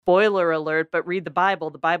spoiler alert, but read the Bible.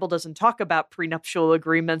 The Bible doesn't talk about prenuptial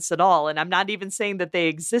agreements at all. And I'm not even saying that they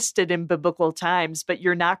existed in biblical times, but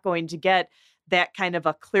you're not going to get that kind of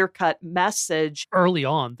a clear-cut message. Early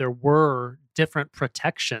on, there were different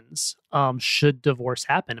protections should divorce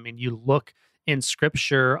happen. I mean, you look in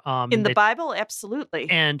Scripture. In the Bible, absolutely.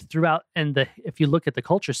 And throughout, if you look at the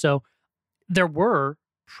culture, so there were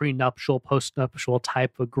prenuptial, postnuptial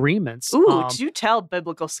type agreements. Ooh, do tell,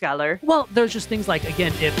 biblical scholar. Well, there's just things like,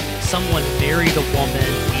 again, if someone married a woman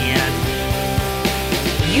and...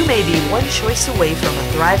 You may be one choice away from a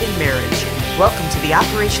thriving marriage. Welcome to the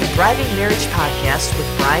Operation Thriving Marriage podcast with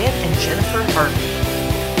Bryon and Jennifer Harvey.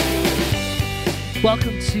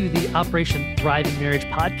 Welcome to the Operation Thriving Marriage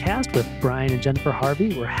podcast with Bryon and Jennifer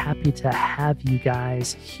Harvey. We're happy to have you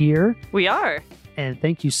guys here. We are. And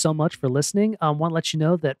thank you so much for listening. I want to let you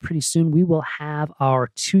know that pretty soon we will have our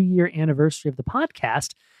 2-year anniversary of the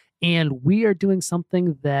podcast. And we are doing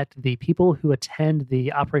something that the people who attend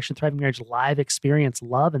the Operation Thriving Marriage live experience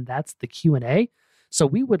love, and that's the Q&A. So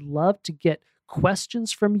we would love to get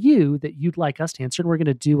questions from you that you'd like us to answer. And we're going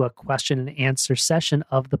to do a question and answer session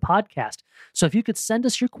of the podcast. So if you could send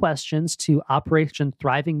us your questions to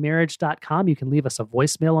operationthrivingmarriage.com, you can leave us a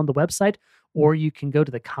voicemail on the website, or you can go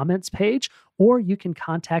to the comments page, or you can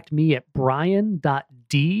contact me at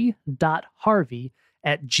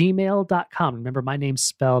bryon.d.harvey@gmail.com. Remember, my name's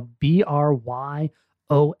spelled Bryon.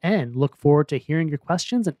 Look forward to hearing your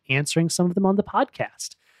questions and answering some of them on the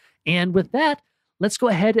podcast. And with that, let's go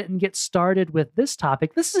ahead and get started with this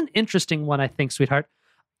topic. This is an interesting one, I think, sweetheart.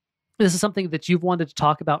 This is something that you've wanted to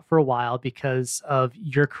talk about for a while because of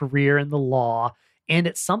your career in the law. And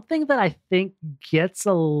it's something that I think gets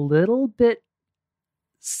a little bit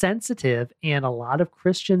sensitive, and a lot of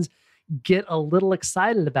Christians get a little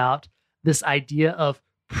excited about this idea of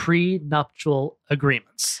prenuptial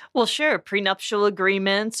agreements. Well, sure. Prenuptial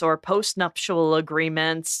agreements or postnuptial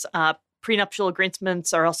agreements. Prenuptial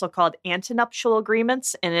agreements are also called antenuptial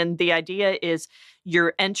agreements. And then the idea is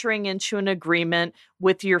you're entering into an agreement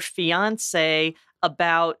with your fiance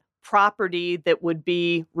about property that would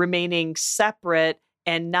be remaining separate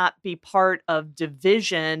and not be part of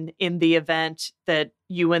division in the event that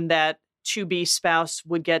you and that to-be spouse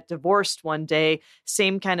would get divorced one day.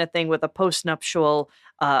 Same kind of thing with a postnuptial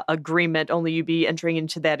agreement, only you'd be entering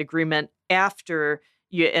into that agreement after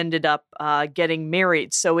you ended up getting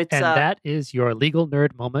married. So it's that is your legal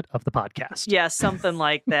nerd moment of the podcast. Yeah, something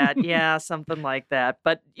like that. Yeah, something like that.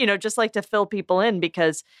 But, just like to fill people in,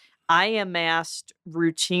 because I am asked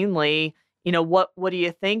routinely, what do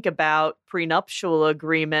you think about prenuptial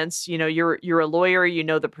agreements? You're a lawyer,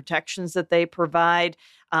 the protections that they provide,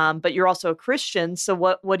 but you're also a Christian. So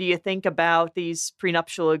what do you think about these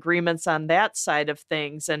prenuptial agreements on that side of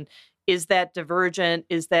things? And is that divergent?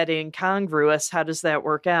 Is that incongruous? How does that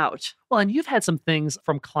work out? Well, and you've had some things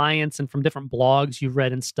from clients and from different blogs you've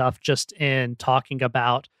read and stuff just in talking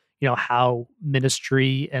about, how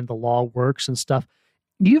ministry and the law works and stuff.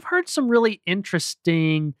 You've heard some really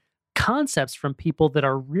interesting concepts from people that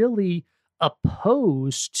are really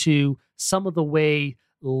opposed to some of the way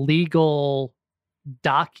legal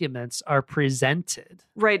documents are presented.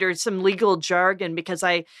 Right, or some legal jargon, because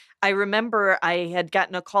I remember I had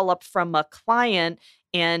gotten a call up from a client,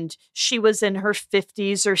 and she was in her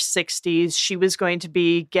 50s or 60s. She was going to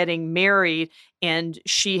be getting married, and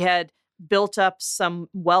she had built up some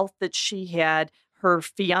wealth that she had. Her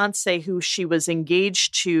fiance, who she was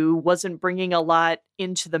engaged to, wasn't bringing a lot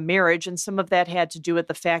into the marriage. And some of that had to do with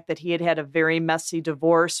the fact that he had had a very messy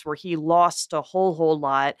divorce where he lost a whole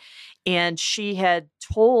lot. And she had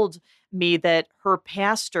told me that her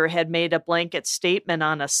pastor had made a blanket statement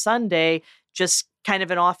on a Sunday, just kind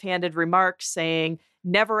of an offhanded remark saying,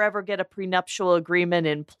 never ever get a prenuptial agreement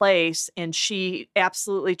in place. And she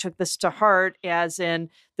absolutely took this to heart, as in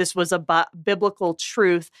this was a biblical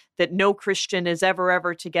truth that no Christian is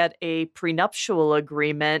ever to get a prenuptial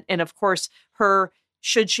agreement. And of course,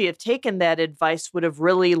 should she have taken that advice, would have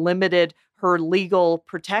really limited her legal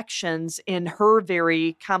protections in her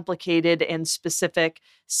very complicated and specific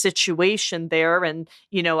situation there. And,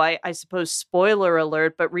 I suppose, spoiler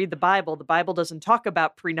alert, but read the Bible. The Bible doesn't talk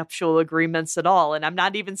about prenuptial agreements at all. And I'm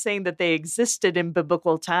not even saying that they existed in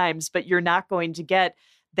biblical times, but you're not going to get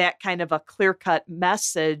that kind of a clear-cut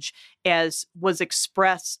message as was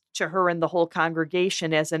expressed to her and the whole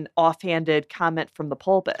congregation as an offhanded comment from the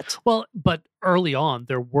pulpit. Well, but early on,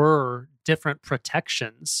 there were different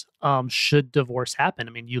protections should divorce happen.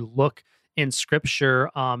 I mean, you look in Scripture.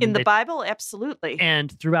 In the Bible, absolutely.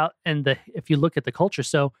 And throughout, if you look at the culture,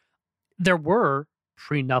 so there were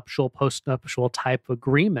prenuptial, postnuptial type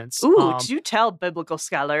agreements. Ooh, do tell, biblical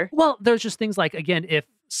scholar. Well, there's just things like, again, if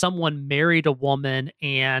someone married a woman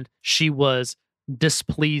and she was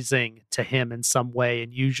displeasing to him in some way,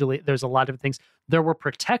 and usually there's a lot of things, there were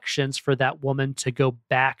protections for that woman to go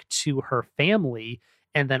back to her family,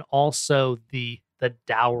 and then also the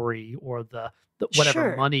dowry or the whatever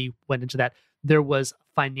Sure. money went into that. There was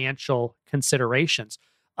financial considerations.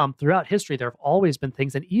 Throughout history, there have always been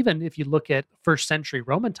things, and even if you look at first century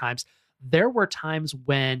Roman times, there were times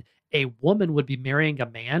when a woman would be marrying a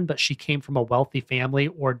man, but she came from a wealthy family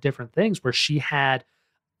or different things where she had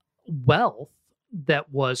wealth that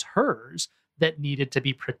was hers that needed to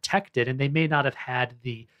be protected. And they may not have had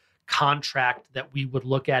the contract that we would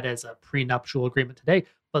look at as a prenuptial agreement today,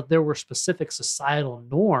 but there were specific societal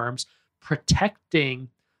norms protecting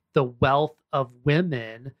the wealth of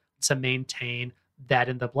women to maintain that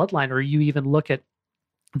in the bloodline. Or you even look at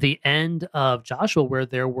the end of Joshua, where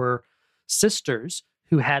there were sisters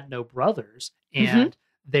who had no brothers, and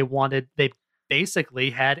they basically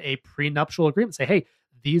had a prenuptial agreement, say, hey,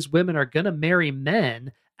 these women are going to marry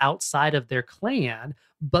men outside of their clan,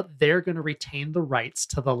 but they're going to retain the rights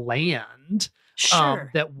to the land Sure.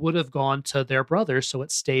 that would have gone to their brothers, so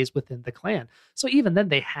it stays within the clan. So even then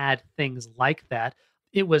they had things like that.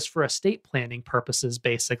 It was for estate planning purposes,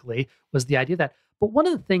 basically, was the idea that. But one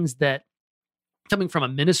of the things that, coming from a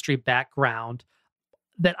ministry background,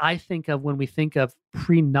 that I think of when we think of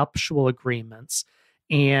prenuptial agreements,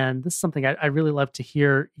 and this is something I really love to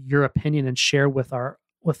hear your opinion and share with our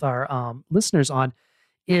listeners on,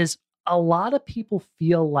 is a lot of people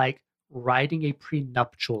feel like writing a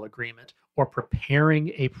prenuptial agreement or preparing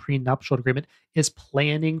a prenuptial agreement is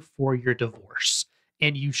planning for your divorce,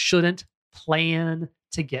 and you shouldn't plan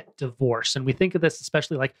to get divorced. And we think of this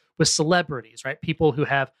especially like with celebrities, right? People who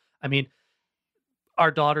have, I mean,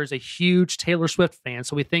 our daughter's a huge Taylor Swift fan.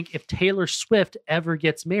 So we think if Taylor Swift ever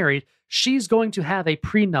gets married, she's going to have a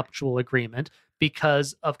prenuptial agreement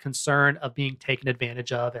because of concern of being taken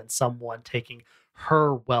advantage of and someone taking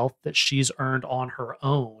her wealth that she's earned on her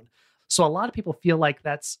own. So a lot of people feel like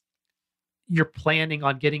you're planning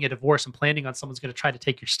on getting a divorce and planning on someone's going to try to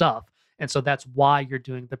take your stuff. And so that's why you're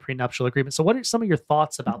doing the prenuptial agreement. So what are some of your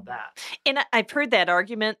thoughts about that? And I've heard that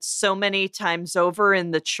argument so many times over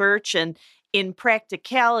in the church, and in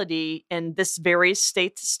practicality, and this varies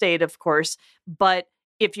state to state, of course, but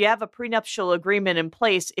if you have a prenuptial agreement in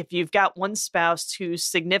place, if you've got one spouse who's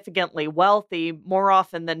significantly wealthy, more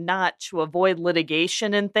often than not, to avoid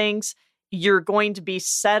litigation and things, you're going to be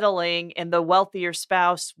settling, and the wealthier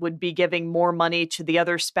spouse would be giving more money to the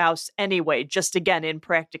other spouse anyway, just again, in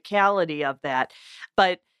practicality of that.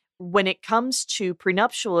 But when it comes to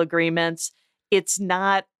prenuptial agreements, it's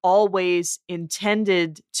not always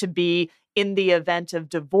intended to be in the event of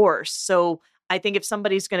divorce. So I think if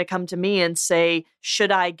somebody's going to come to me and say, should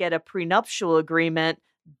I get a prenuptial agreement?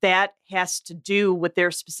 That has to do with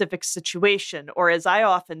their specific situation. Or as I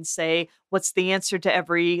often say, what's the answer to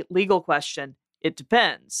every legal question? It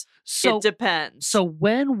depends. It depends. So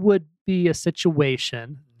when would be a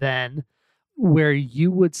situation then where you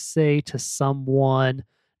would say to someone,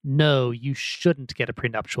 no, you shouldn't get a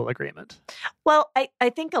prenuptial agreement? Well, I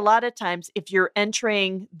think a lot of times if you're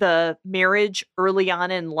entering the marriage early on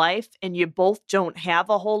in life and you both don't have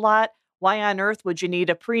a whole lot, why on earth would you need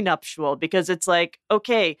a prenuptial? Because it's like,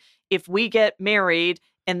 okay, if we get married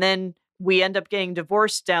and then we end up getting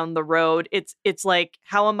divorced down the road, it's like,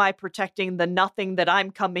 how am I protecting the nothing that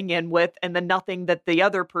I'm coming in with and the nothing that the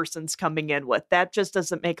other person's coming in with? That just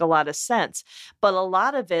doesn't make a lot of sense. But a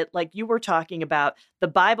lot of it, like you were talking about, the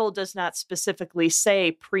Bible does not specifically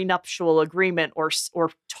say prenuptial agreement or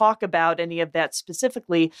talk about any of that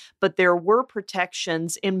specifically, but there were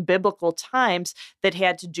protections in biblical times that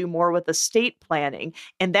had to do more with estate planning.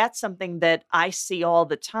 And that's something that I see all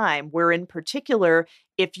the time, where in particular,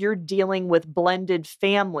 if you're dealing with blended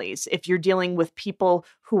families, if you're dealing with people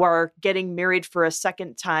who are getting married for a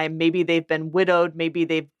second time, maybe they've been widowed, maybe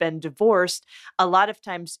they've been divorced, a lot of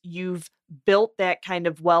times you've built that kind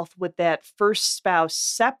of wealth with that first spouse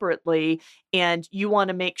separately, and you want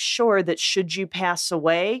to make sure that should you pass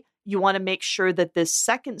away, you want to make sure that this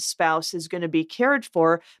second spouse is going to be cared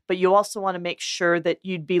for, but you also want to make sure that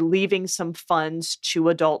you'd be leaving some funds to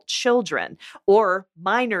adult children or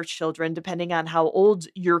minor children, depending on how old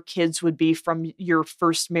your kids would be from your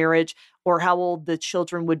first marriage or how old the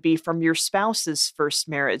children would be from your spouse's first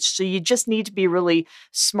marriage. So you just need to be really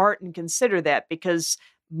smart and consider that, because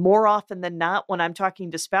more often than not, when I'm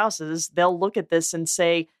talking to spouses, they'll look at this and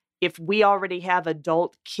say, if we already have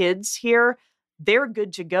adult kids here, they're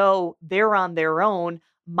good to go. They're on their own.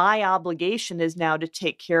 My obligation is now to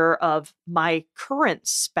take care of my current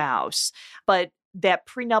spouse. But that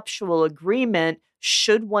prenuptial agreement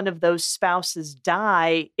should one of those spouses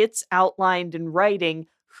die, it's outlined in writing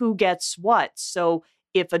who gets what. So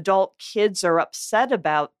if adult kids are upset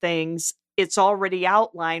about things, it's already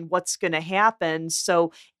outlined what's going to happen.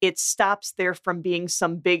 So it stops there from being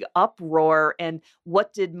some big uproar. And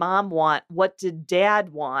what did mom want? What did dad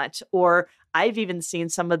want? Or I've even seen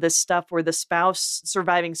some of this stuff where the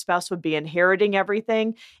surviving spouse would be inheriting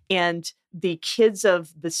everything. And the kids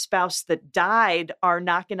of the spouse that died are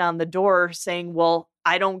knocking on the door saying, well,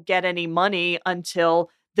 I don't get any money until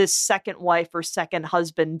this second wife or second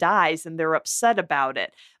husband dies, and they're upset about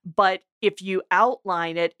it. But if you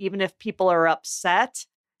outline it, even if people are upset,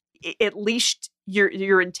 at least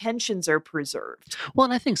your intentions are preserved. Well,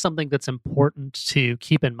 and I think something that's important to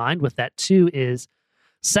keep in mind with that too is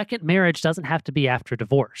second marriage doesn't have to be after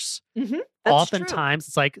divorce. Mm-hmm. Oftentimes,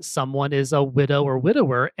 it's like someone is a widow or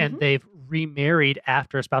widower and they've remarried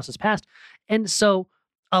after a spouse has passed. And so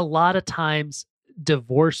a lot of times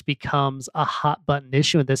divorce becomes a hot button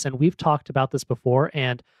issue in this. And we've talked about this before,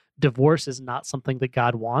 and divorce is not something that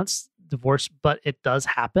God wants, but it does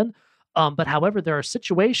happen. But however, there are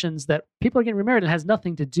situations that people are getting remarried and it has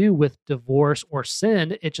nothing to do with divorce or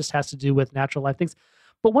sin. It just has to do with natural life things.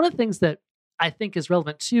 But one of the things that I think is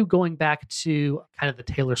relevant too, going back to kind of the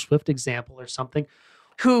Taylor Swift example or something,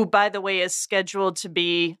 who, by the way, is scheduled to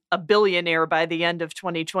be a billionaire by the end of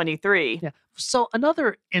 2023. Yeah. So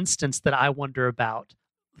another instance that I wonder about,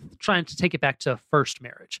 trying to take it back to first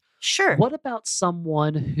marriage. Sure. What about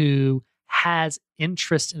someone who has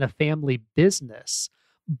interest in a family business,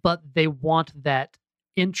 but they want that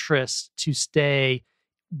interest to stay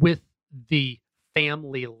with the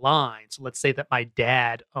family line? So let's say that my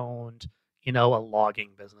dad owned, a logging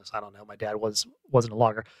business. I don't know. My dad wasn't a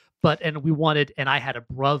logger, and I had a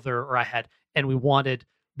brother, and we wanted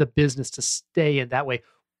the business to stay in that way.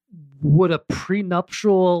 Would a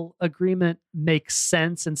prenuptial agreement make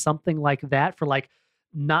sense in something like that for like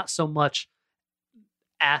not so much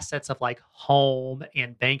assets of like home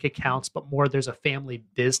and bank accounts, but more there's a family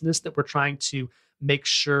business that we're trying to make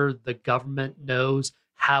sure the government knows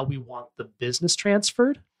how we want the business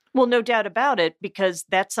transferred? Well, no doubt about it, because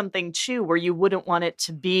that's something too where you wouldn't want it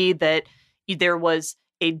to be that there was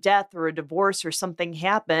a death or a divorce or something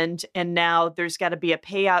happened, and now there's got to be a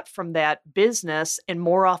payout from that business. And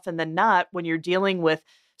more often than not, when you're dealing with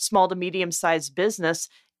small to medium-sized business,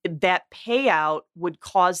 that payout would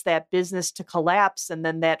cause that business to collapse and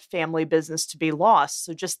then that family business to be lost.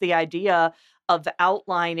 So just the idea of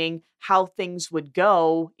outlining how things would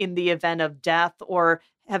go in the event of death, or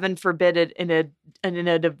heaven forbid it in an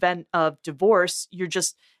event of divorce, you're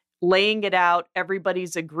just laying it out,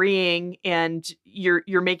 everybody's agreeing, and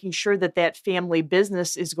you're making sure that that family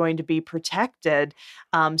business is going to be protected,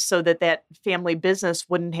 so that family business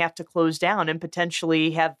wouldn't have to close down and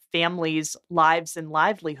potentially have families' lives and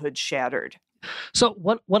livelihoods shattered. So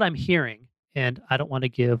what I'm hearing, and I don't want to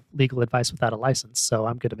give legal advice without a license, so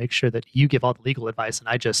I'm going to make sure that you give all the legal advice and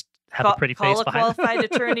I just have a pretty face behind it. Call a qualified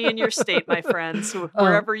attorney in your state, my friends,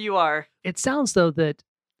 wherever you are. It sounds, though, that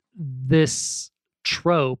this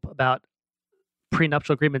trope about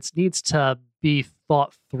prenuptial agreements needs to be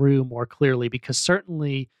thought through more clearly, because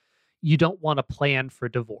certainly you don't want to plan for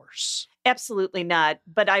divorce. Absolutely not.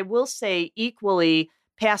 But I will say equally,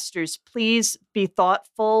 pastors, please be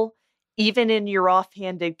thoughtful, even in your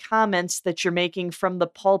offhanded comments that you're making from the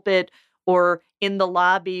pulpit or in the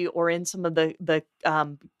lobby or in some of the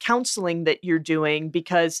counseling that you're doing,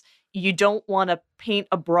 because you don't want to paint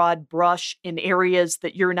a broad brush in areas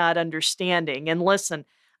that you're not understanding. And listen,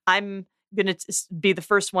 I'm going to be the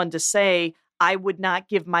first one to say, I would not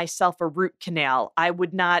give myself a root canal. I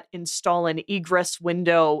would not install an egress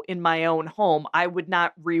window in my own home. I would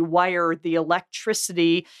not rewire the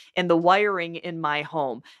electricity and the wiring in my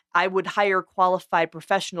home. I would hire qualified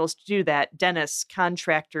professionals to do that, dentists,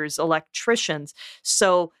 contractors, electricians.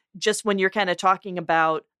 So just when you're kind of talking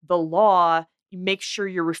about the law, you make sure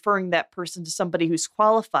you're referring that person to somebody who's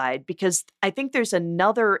qualified, because I think there's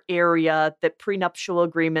another area that prenuptial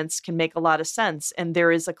agreements can make a lot of sense. And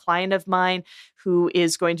there is a client of mine who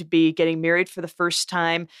is going to be getting married for the first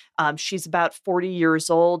time. She's about 40 years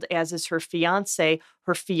old, as is her fiance.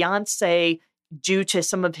 Her fiance, due to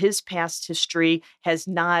some of his past history, has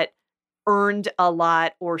not earned a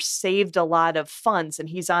lot or saved a lot of funds. And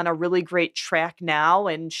he's on a really great track now.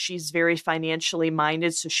 And she's very financially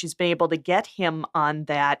minded. So she's been able to get him on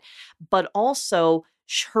that. But also,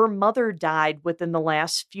 her mother died within the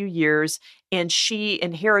last few years, and she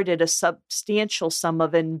inherited a substantial sum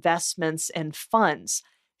of investments and funds.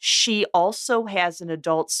 She also has an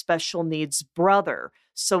adult special needs brother.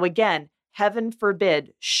 So again, heaven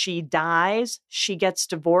forbid she dies, she gets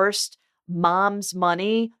divorced. mom's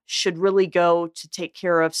money should really go to take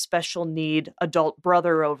care of special need adult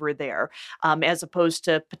brother over there, as opposed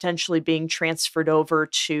to potentially being transferred over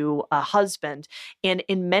to a husband. And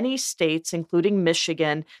in many states, including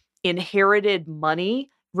Michigan, inherited money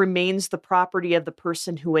remains the property of the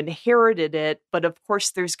person who inherited it. But of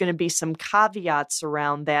course, there's going to be some caveats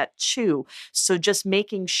around that too. So just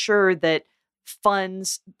making sure that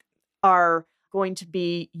funds are going to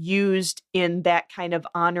be used in that kind of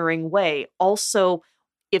honoring way. Also,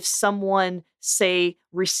 if someone, say,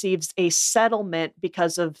 receives a settlement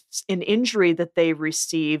because of an injury that they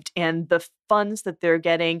received, and the funds that they're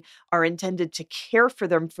getting are intended to care for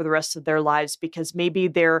them for the rest of their lives because maybe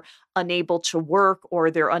they're unable to work or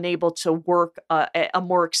they're unable to work a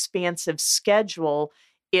more expansive schedule,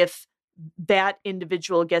 if that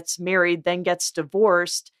individual gets married, then gets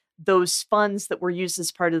divorced, those funds that were used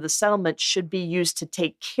as part of the settlement should be used to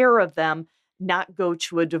take care of them, not go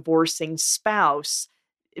to a divorcing spouse.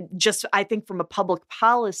 Just, I think, from a public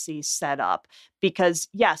policy setup, because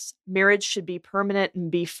yes, marriage should be permanent and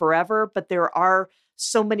be forever, but there are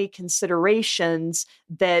so many considerations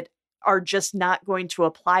that are just not going to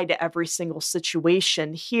apply to every single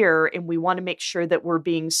situation here. And we want to make sure that we're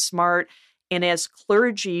being smart. And as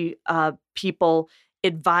clergy people,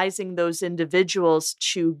 advising those individuals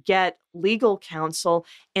to get legal counsel.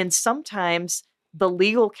 And sometimes the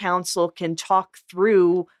legal counsel can talk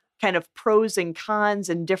through kind of pros and cons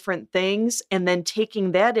and different things, and then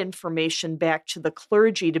taking that information back to the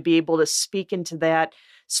clergy to be able to speak into that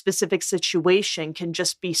specific situation can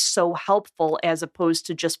just be so helpful, as opposed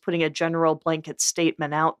to just putting a general blanket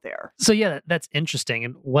statement out there. So yeah, that's interesting.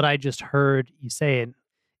 And what I just heard you saying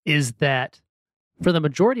is that for the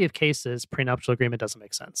majority of cases, prenuptial agreement doesn't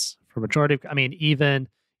make sense. For majority of, I mean, even,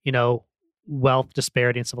 wealth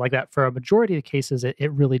disparity and stuff like that, for a majority of the cases,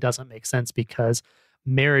 it really doesn't make sense, because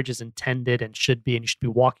marriage is intended and you should be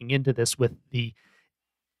walking into this with the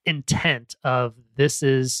intent of, this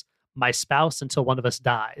is my spouse until one of us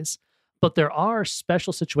dies. But there are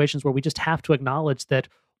special situations where we just have to acknowledge that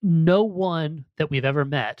no one that we've ever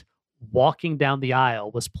met walking down the aisle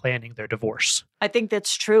was planning their divorce. I think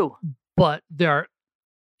that's true. But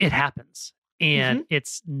it happens, and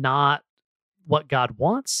it's not what God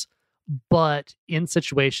wants. But in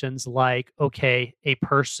situations like, okay, a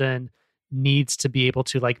person needs to be able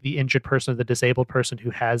to, like the injured person or the disabled person who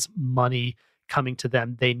has money coming to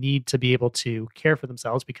them, they need to be able to care for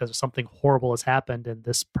themselves because something horrible has happened and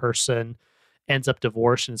this person ends up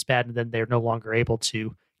divorced and it's bad, and then they're no longer able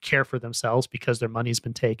to care for themselves because their money's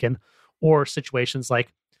been taken. Or situations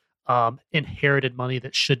like inherited money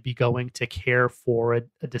that should be going to care for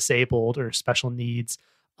a disabled or special needs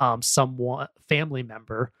someone, family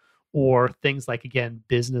member, or things like, again,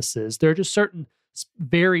 businesses. There are just certain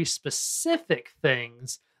very specific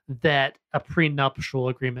things that a prenuptial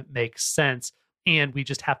agreement makes sense. And we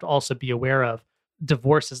just have to also be aware of,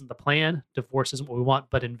 divorce isn't the plan, divorce isn't what we want,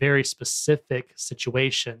 but in very specific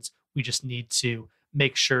situations, we just need to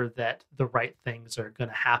make sure that the right things are going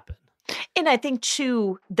to happen. And I think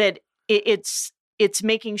too that it's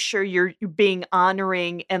making sure you're being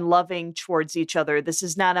honoring and loving towards each other. This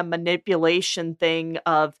is not a manipulation thing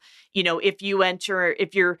of, if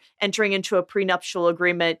you're entering into a prenuptial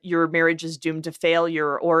agreement, your marriage is doomed to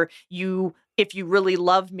failure, or if you really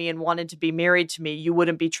loved me and wanted to be married to me, you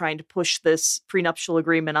wouldn't be trying to push this prenuptial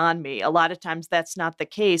agreement on me. A lot of times that's not the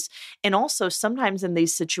case. And also sometimes in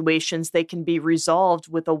these situations, they can be resolved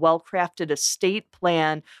with a well-crafted estate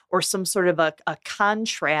plan or some sort of a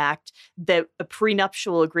contract, that a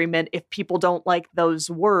prenuptial agreement, if people don't like those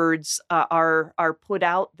words, are put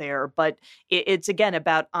out there. But it's again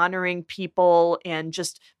about honoring people and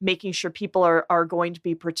just making sure people are going to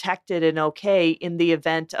be protected and okay in the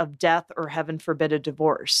event of death or, heaven forbid, a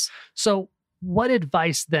divorce. So what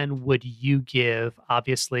advice then would you give?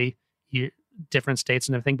 Obviously, different states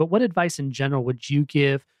and everything, but what advice in general would you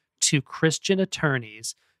give to Christian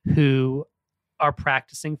attorneys who are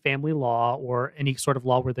practicing family law or any sort of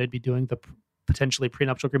law where they'd be doing the potentially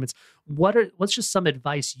prenuptial agreements? What's just some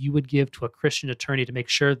advice you would give to a Christian attorney to make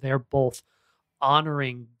sure they're both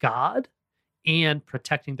honoring God and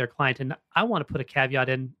protecting their client? And I want to put a caveat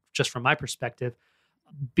in, just from my perspective.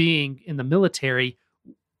 Being in the military,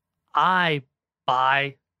 by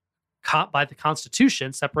the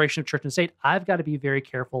Constitution, separation of church and state, I've got to be very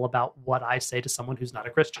careful about what I say to someone who's not a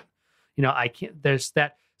Christian. I can't, there's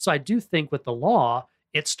that. So I do think with the law,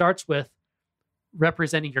 it starts with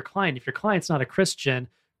representing your client. If your client's not a Christian,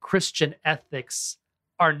 Christian ethics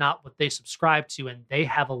are not what they subscribe to, and they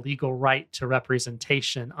have a legal right to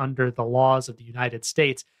representation under the laws of the United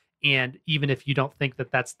States. And even if you don't think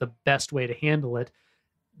that that's the best way to handle it,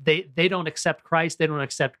 they don't accept Christ, they don't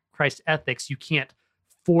accept Christ's ethics. You can't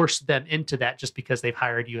force them into that just because they've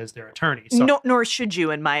hired you as their attorney. So, no, nor should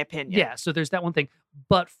you, in my opinion. Yeah, so there's that one thing.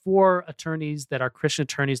 But for attorneys that are Christian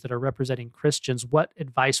attorneys that are representing Christians, what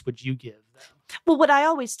advice would you give them? Well, what I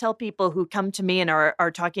always tell people who come to me and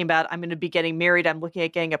are talking about, I'm going to be getting married, I'm looking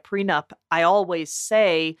at getting a prenup, I always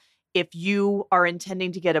say, if you are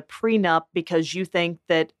intending to get a prenup because you think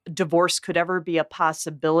that divorce could ever be a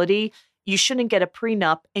possibility, you shouldn't get a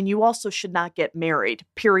prenup, and you also should not get married,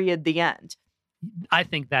 period, the end. I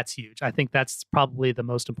think that's huge. I think that's probably the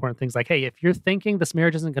most important things. Like, hey, if you're thinking this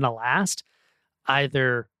marriage isn't going to last,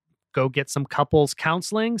 either go get some couples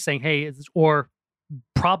counseling saying, hey, or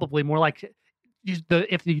probably more like,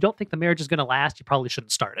 if you don't think the marriage is going to last, you probably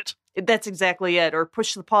shouldn't start it. That's exactly it. Or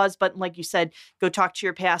push the pause button. Like you said, go talk to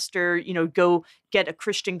your pastor, go get a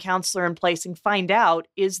Christian counselor in place and find out,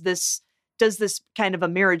 does this kind of a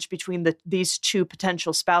marriage between these two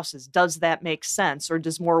potential spouses, does that make sense? Or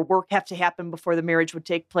does more work have to happen before the marriage would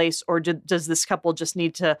take place? Or does this couple just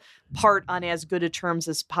need to part on as good a terms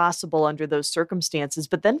as possible under those circumstances?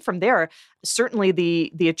 But then from there, certainly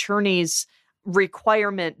the attorney's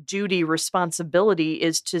requirement, duty, responsibility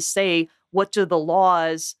is to say, what do the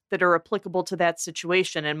laws that are applicable to that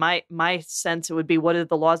situation? And my sense, it would be, what do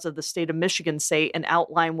the laws of the state of Michigan say, and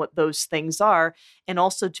outline what those things are, and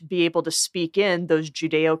also to be able to speak in those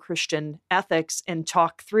Judeo-Christian ethics and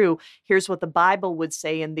talk through, here's what the Bible would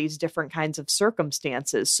say in these different kinds of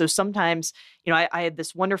circumstances. So sometimes, I had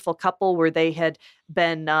this wonderful couple where they had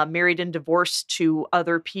been married and divorced to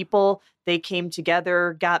other people. They came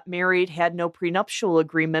together, got married, had no prenuptial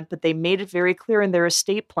agreement, but they made it very clear in their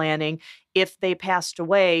estate planning, if they passed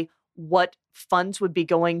away, what funds would be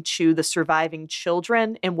going to the surviving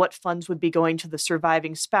children and what funds would be going to the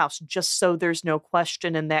surviving spouse, just so there's no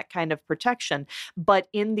question in that kind of protection. But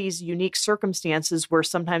in these unique circumstances where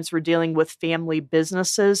sometimes we're dealing with family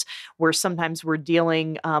businesses, where sometimes we're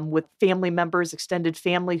dealing with family members, extended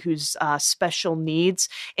family who's special needs,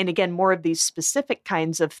 and again, more of these specific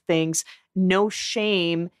kinds of things, no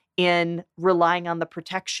shame in relying on the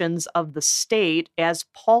protections of the state, as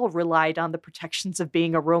Paul relied on the protections of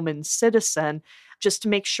being a Roman citizen, just to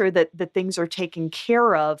make sure that things are taken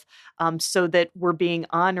care of, so that we're being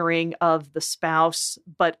honoring of the spouse,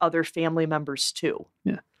 but other family members too.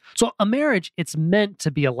 Yeah. So a marriage, it's meant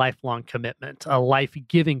to be a lifelong commitment, a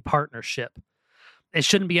life-giving partnership. It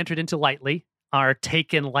shouldn't be entered into lightly or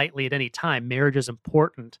taken lightly at any time. Marriage is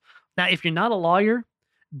important. Now, if you're not a lawyer,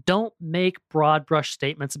 don't make broad brush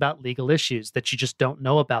statements about legal issues that you just don't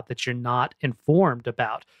know about, that you're not informed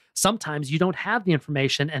about. Sometimes you don't have the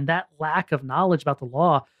information, and that lack of knowledge about the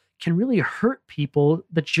law can really hurt people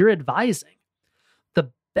that you're advising. The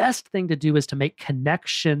best thing to do is to make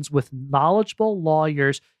connections with knowledgeable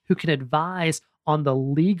lawyers who can advise on the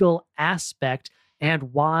legal aspect,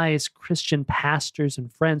 and wise Christian pastors and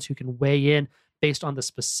friends who can weigh in based on the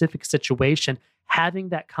specific situation. Having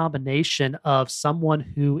that combination of someone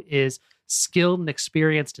who is skilled and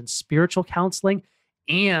experienced in spiritual counseling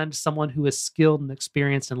and someone who is skilled and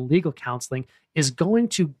experienced in legal counseling is going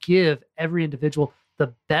to give every individual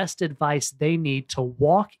the best advice they need to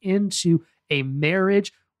walk into a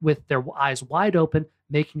marriage with their eyes wide open,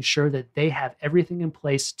 making sure that they have everything in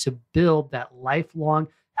place to build that lifelong,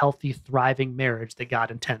 healthy, thriving marriage that God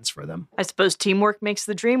intends for them. I suppose teamwork makes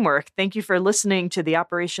the dream work. Thank you for listening to the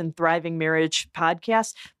Operation Thriving Marriage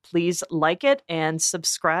podcast. Please like it and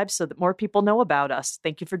subscribe so that more people know about us.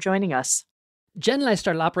 Thank you for joining us. Jen and I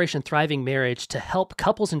started Operation Thriving Marriage to help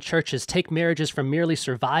couples and churches take marriages from merely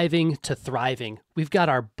surviving to thriving. We've got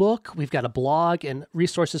our book, we've got a blog, and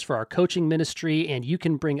resources for our coaching ministry, and you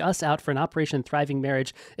can bring us out for an Operation Thriving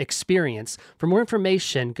Marriage experience. For more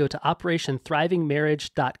information, go to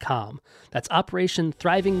operationthrivingmarriage.com. That's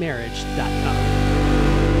operationthrivingmarriage.com.